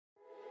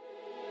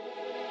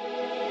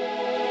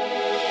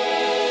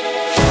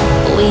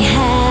We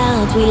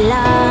held, we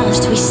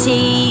lost, we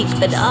seek,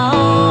 but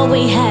all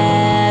we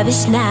have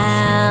is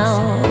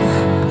now.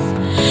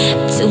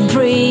 To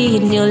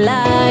breathe new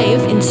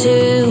life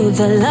into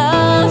the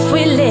love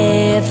we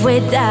live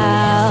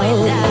without.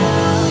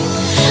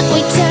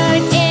 We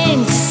turn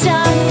into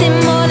something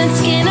more than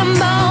skin and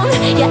bone.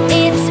 Yeah,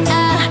 it's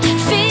a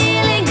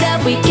feeling that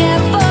we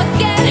can't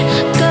forget.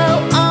 Go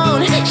on,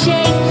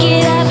 shake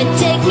it up and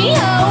take me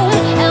home,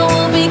 and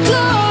we'll be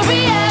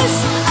glorious.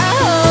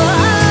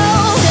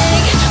 Oh,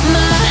 take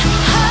my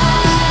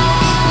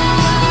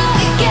heart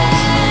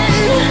again,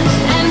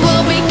 and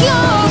we'll be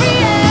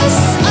glorious.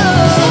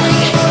 Oh,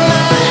 take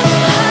my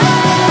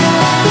heart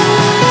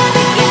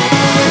again,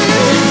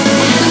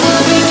 and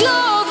we'll be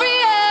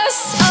glorious.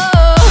 Oh.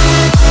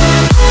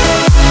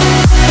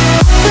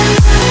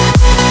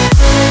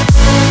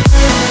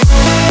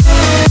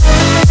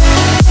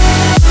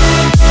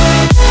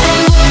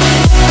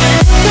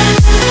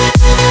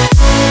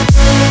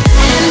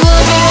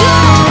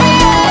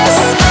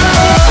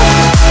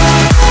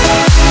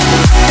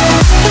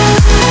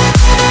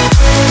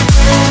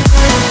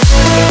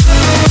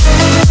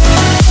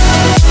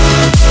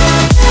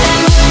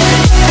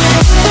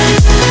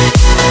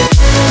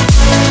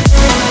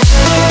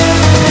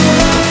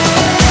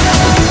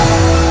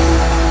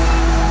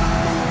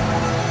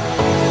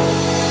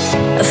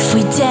 If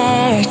we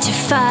dare to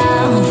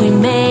fall, we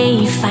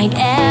may find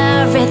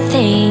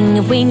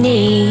everything we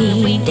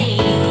need.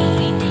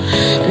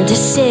 The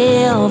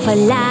silver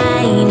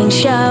lining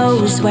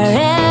shows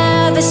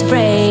wherever's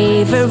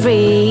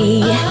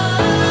bravery.